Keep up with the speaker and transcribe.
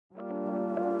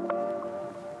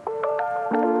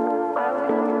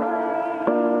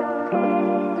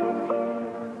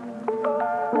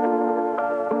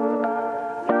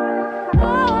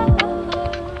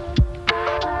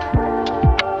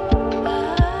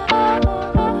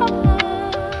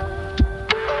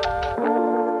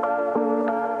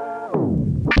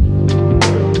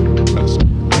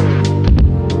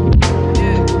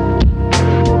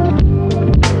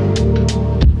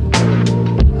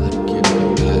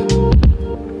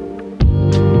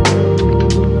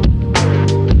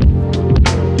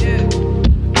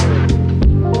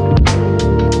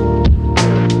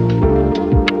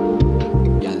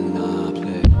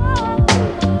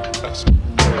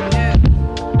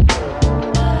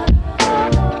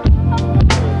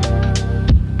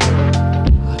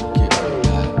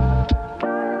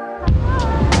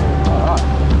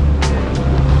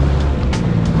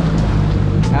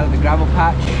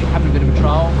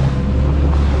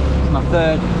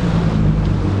third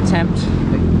attempt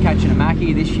at catching a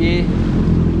Mackie this year.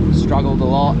 Struggled a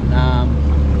lot.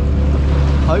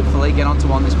 Hopefully get onto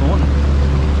one this morning.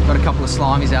 Got a couple of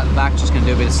slimies out the back, just going to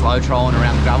do a bit of slow trolling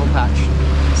around the gravel patch.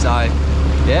 So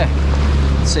yeah,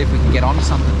 let's see if we can get onto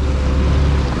something.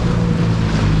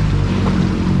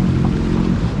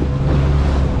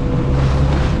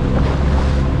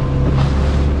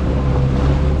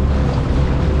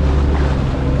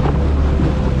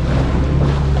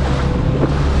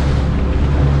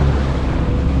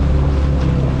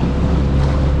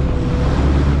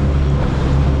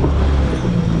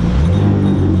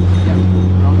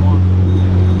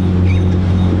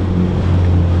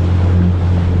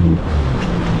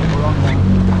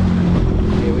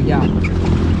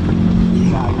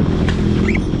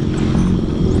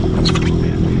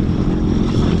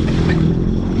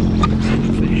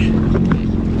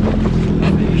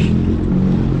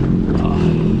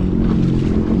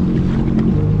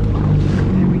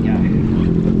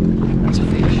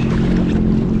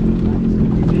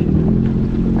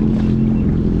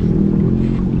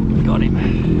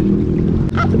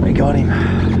 Got him.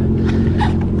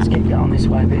 Let's get going this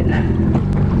way a bit.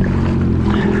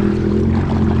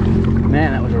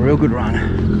 Man, that was a real good run.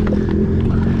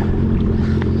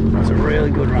 That was a really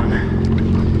good run.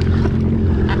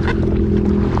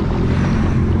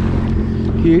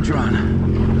 Huge run.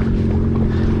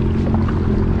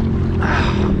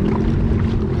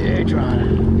 Huge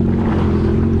run.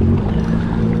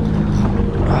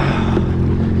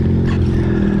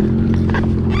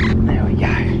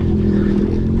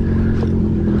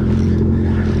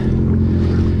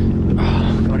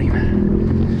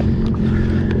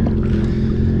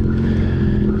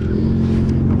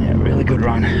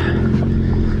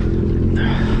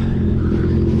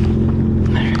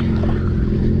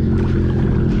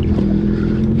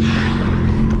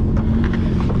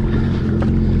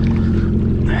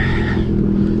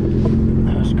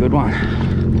 Good one.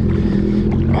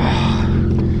 Oh.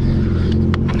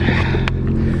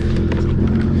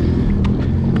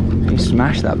 He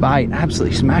smashed that bait,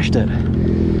 absolutely smashed it.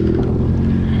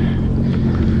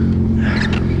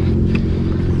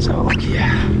 Let's have a look here.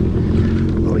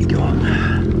 What we got?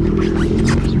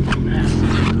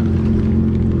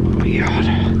 What we got?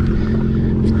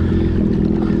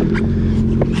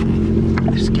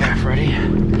 This gaff ready.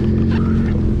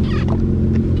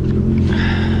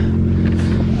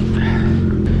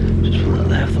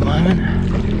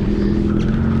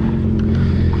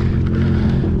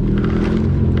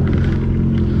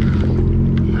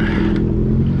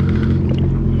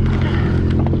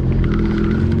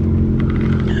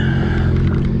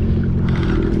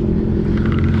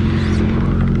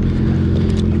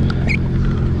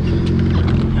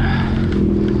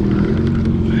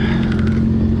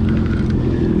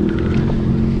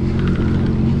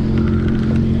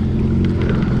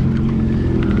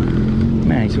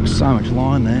 Took so much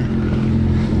line there.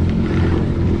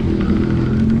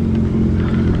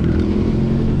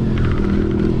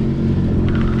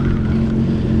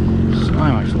 So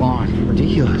much line,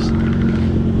 ridiculous.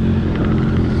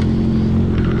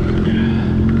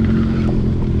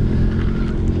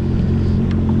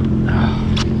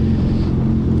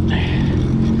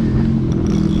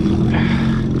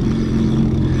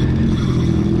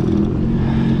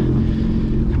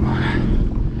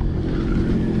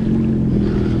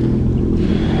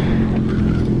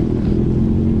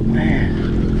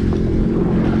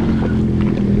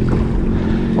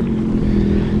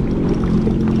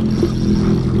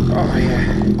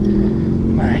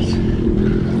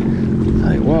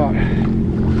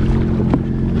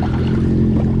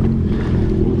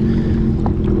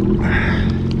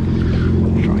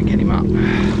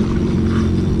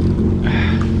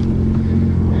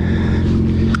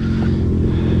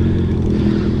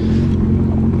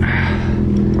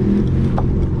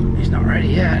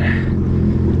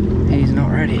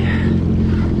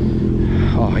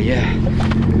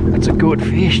 Good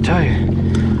fish too.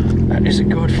 That is a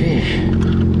good fish.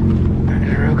 That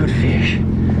is a real good fish.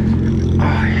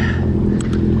 Oh yeah,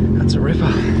 that's a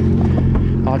ripper.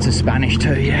 Oh, it's a Spanish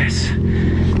too, yes.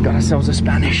 Got ourselves a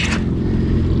Spanish.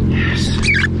 Yes.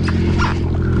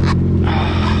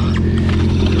 Oh.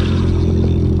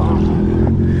 Oh.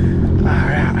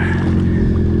 Far out.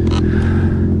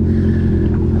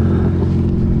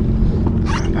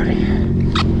 Oh, buddy.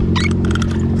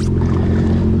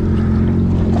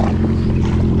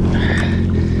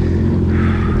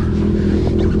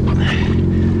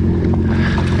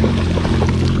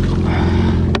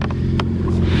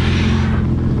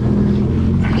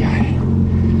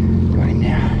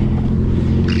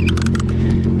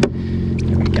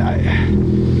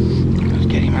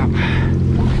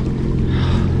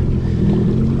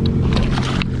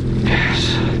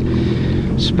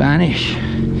 Spanish.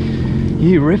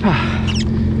 You ripper.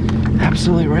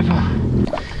 Absolute ripper.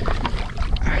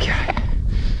 Okay.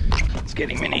 Let's get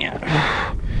him in here.